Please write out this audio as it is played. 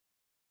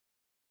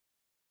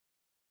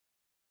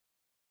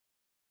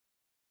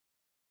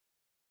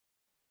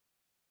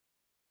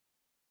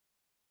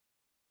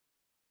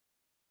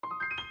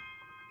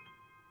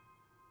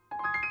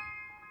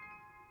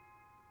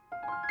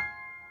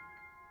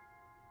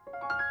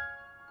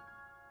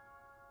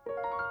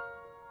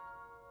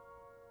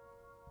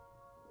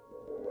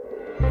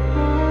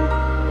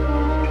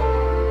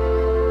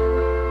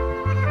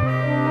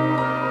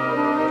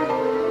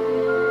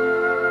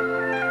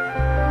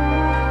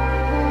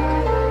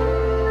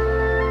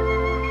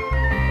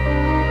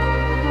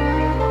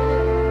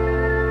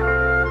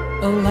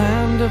A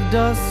land of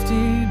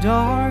dusty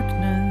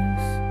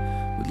darkness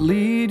would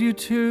lead you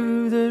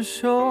to the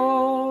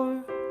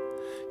shore.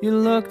 You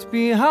looked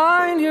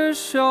behind your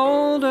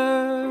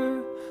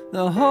shoulder,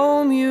 the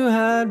home you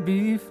had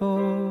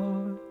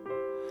before.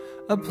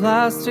 A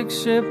plastic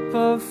ship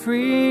of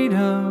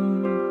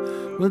freedom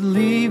would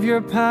leave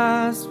your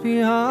past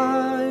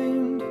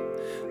behind.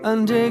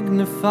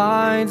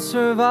 Undignified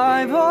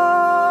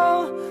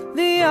survival,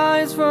 the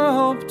eyes for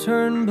hope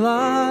turn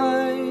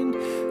blind.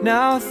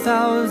 Now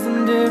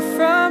 1,000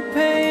 different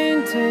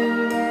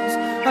paintings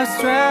are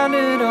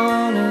stranded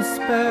on a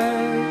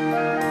speck.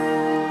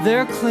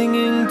 They're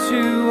clinging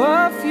to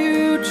a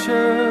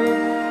future,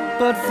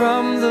 but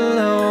from the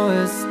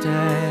lowest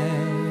deck.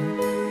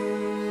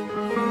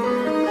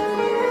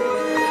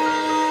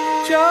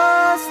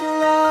 Just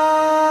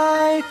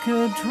like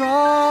a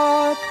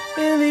drop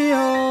in the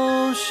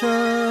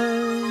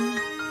ocean,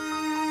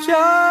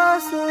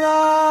 just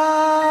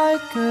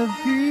like a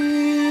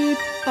beat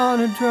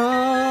on a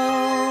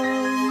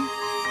drum,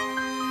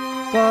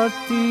 but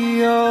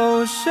the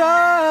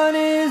ocean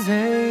is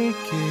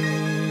aching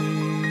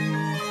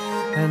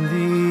and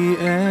the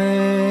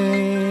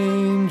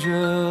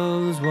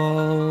angels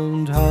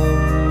won't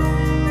hum.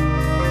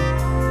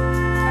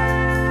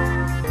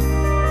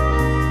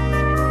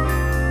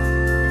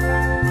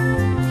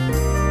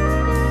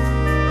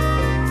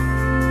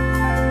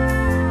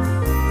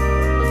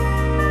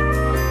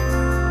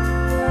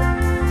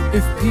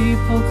 If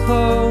people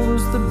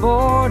close the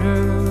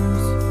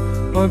borders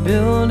or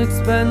build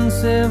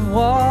expensive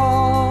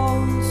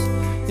walls,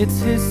 it's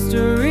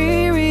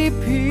history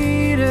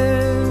repeated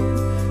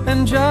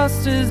and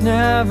justice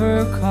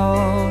never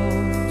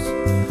calls.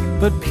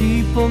 But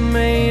people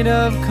made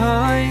of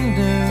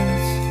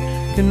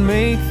kindness can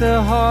make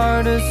the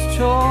hardest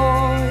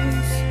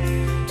choice,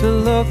 to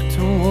look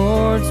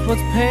towards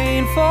what's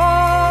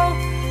painful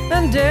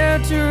and dare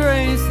to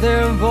raise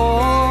their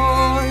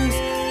voice.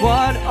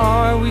 What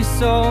are we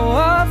so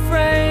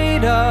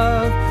afraid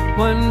of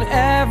when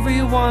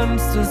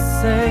everyone's the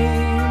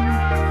same?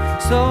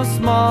 So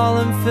small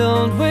and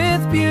filled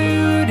with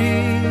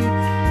beauty,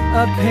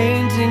 a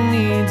painting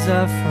needs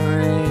a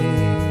frame.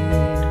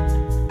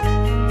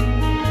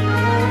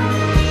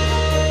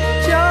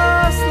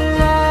 Just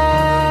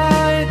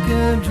like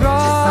a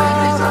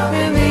drop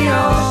in the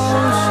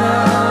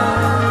ocean,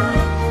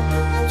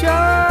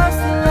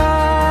 just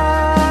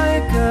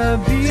like a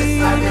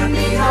beat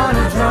on a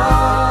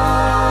drum.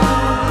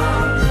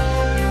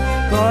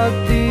 But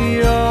the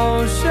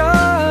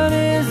ocean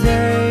is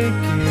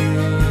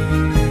aching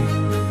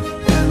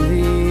and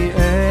the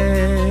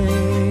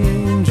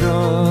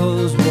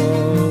angels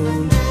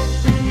won't.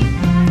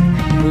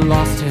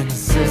 Lost in a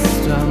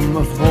system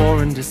of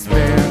war and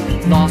despair,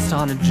 lost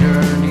on a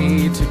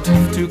journey too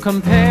tough to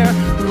compare,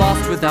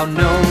 lost without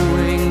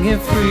knowing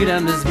if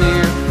freedom is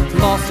near,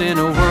 lost in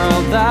a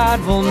world that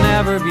will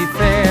never be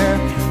fair.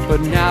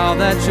 But now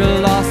that you're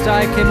lost,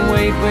 I can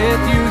wait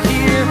with you here.